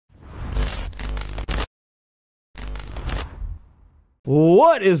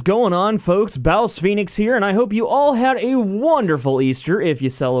What is going on, folks? BouseFeenux here, and I hope you all had a wonderful Easter if you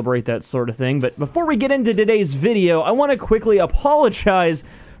celebrate that sort of thing. But before we get into today's video, I want to quickly apologize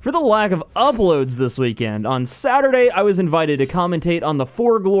for the lack of uploads this weekend. On Saturday, I was invited to commentate on the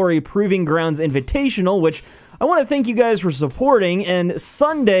For Glory Proving Grounds Invitational, which I want to thank you guys for supporting, and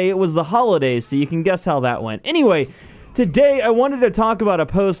Sunday was the holiday, so you can guess how that went. Anyway, today I wanted to talk about a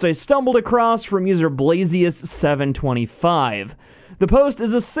post I stumbled across from user Blazius725. The post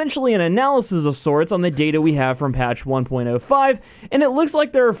is essentially an analysis of sorts on the data we have from patch 1.05, and it looks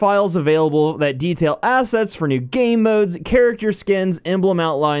like there are files available that detail assets for new game modes, character skins, emblem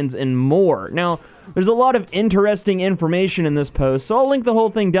outlines, and more. Now, there's a lot of interesting information in this post, so I'll link the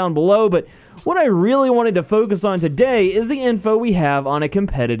whole thing down below, but what I really wanted to focus on today is the info we have on a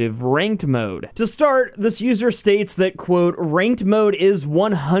competitive ranked mode. To start, this user states that, quote, ranked mode is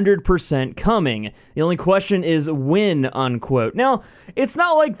 100% coming. The only question is when, unquote. Now, it's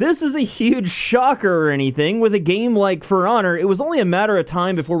not like this is a huge shocker or anything. With a game like For Honor, it was only a matter of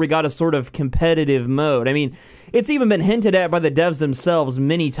time before we got a sort of competitive mode. I mean, it's even been hinted at by the devs themselves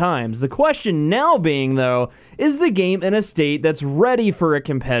many times. The question now being, though, is the game in a state that's ready for a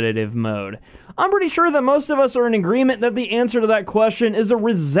competitive mode? I'm pretty sure that most of us are in agreement that the answer to that question is a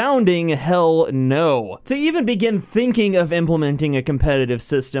resounding hell no. To even begin thinking of implementing a competitive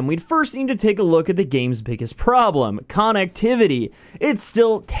system, we'd first need to take a look at the game's biggest problem: connectivity. It's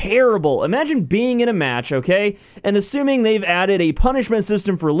still terrible. Imagine being in a match, okay, and assuming they've added a punishment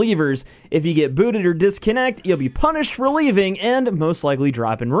system for leavers. If you get booted or disconnect, you'll be punished for leaving and most likely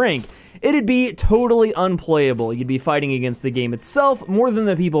drop in rank. It'd be totally unplayable. You'd be fighting against the game itself more than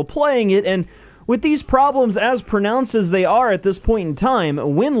the people playing it, and with these problems as pronounced as they are at this point in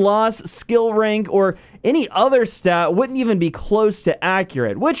time, win-loss, skill rank, or any other stat wouldn't even be close to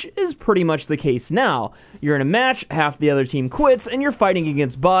accurate, which is pretty much the case now. You're in a match, half the other team quits, and you're fighting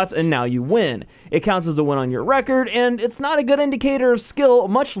against bots, and now you win. It counts as a win on your record, and it's not a good indicator of skill,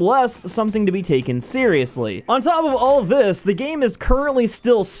 much less something to be taken seriously. On top of all of this, the game is currently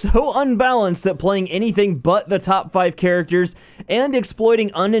still so unbalanced that playing anything but the top 5 characters and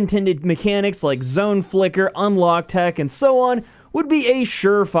exploiting unintended mechanics like zone flicker, unlock tech, and so on would be a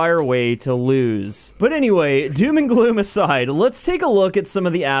surefire way to lose. But anyway, doom and gloom aside, let's take a look at some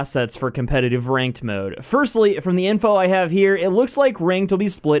of the assets for competitive ranked mode. Firstly, from the info I have here, it looks like ranked will be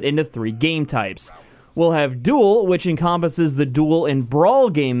split into 3 game types. We'll have Duel, which encompasses the Duel and Brawl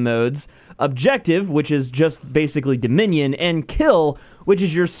game modes, Objective, which is just basically Dominion, and Kill, which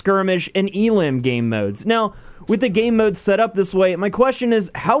is your Skirmish and Elim game modes. Now, with the game modes set up this way, my question is,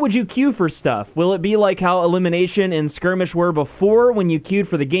 how would you queue for stuff? Will it be like how Elimination and Skirmish were before, when you queued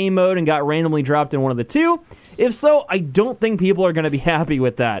for the game mode and got randomly dropped in one of the two? If so, I don't think people are going to be happy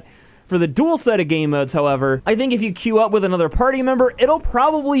with that. For the dual set of game modes, however, I think if you queue up with another party member, it'll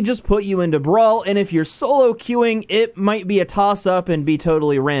probably just put you into Brawl, and if you're solo queuing, it might be a toss-up and be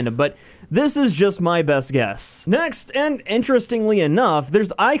totally random, but this is just my best guess. Next, and interestingly enough,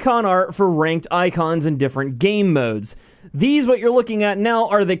 there's icon art for ranked icons in different game modes. These, what you're looking at now,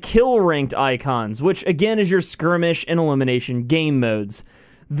 are the Kill ranked icons, which again is your Skirmish and Elimination game modes.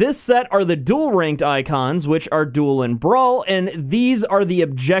 This set are the Duel ranked icons, which are Duel and Brawl, and these are the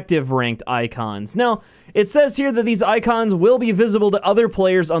Objective ranked icons. Now, it says here that these icons will be visible to other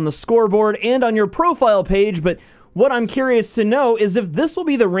players on the scoreboard and on your profile page, but what I'm curious to know is if this will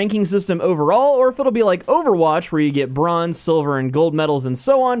be the ranking system overall, or if it'll be like Overwatch, where you get bronze, silver, and gold medals and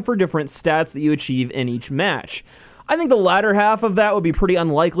so on for different stats that you achieve in each match. I think the latter half of that would be pretty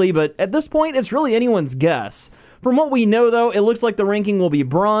unlikely, but at this point, it's really anyone's guess. From what we know, though, it looks like the ranking will be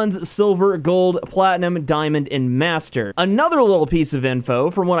bronze, silver, gold, platinum, diamond, and master. Another little piece of info,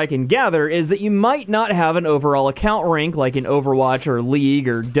 from what I can gather, is that you might not have an overall account rank like in Overwatch or League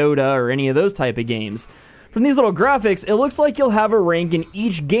or Dota or any of those type of games. From these little graphics, it looks like you'll have a rank in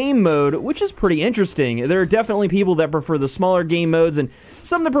each game mode, which is pretty interesting. There are definitely people that prefer the smaller game modes and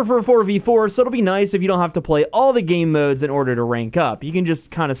some that prefer 4v4, so it'll be nice if you don't have to play all the game modes in order to rank up. You can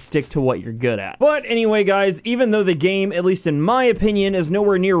just kind of stick to what you're good at. But anyway, guys, even though the game, at least in my opinion, is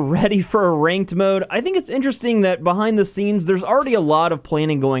nowhere near ready for a ranked mode, I think it's interesting that behind the scenes, there's already a lot of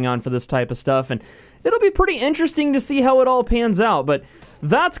planning going on for this type of stuff, and it'll be pretty interesting to see how it all pans out. But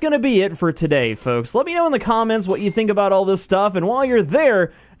that's gonna be it for today, folks. Let me know in the comments what you think about all this stuff, and while you're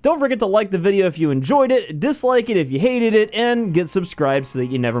there, don't forget to like the video if you enjoyed it, dislike it if you hated it, and get subscribed so that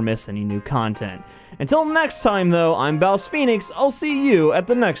you never miss any new content. Until next time, though, I'm BouseFeenux. I'll see you at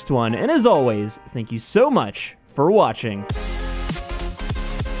the next one, and as always, thank you so much for watching.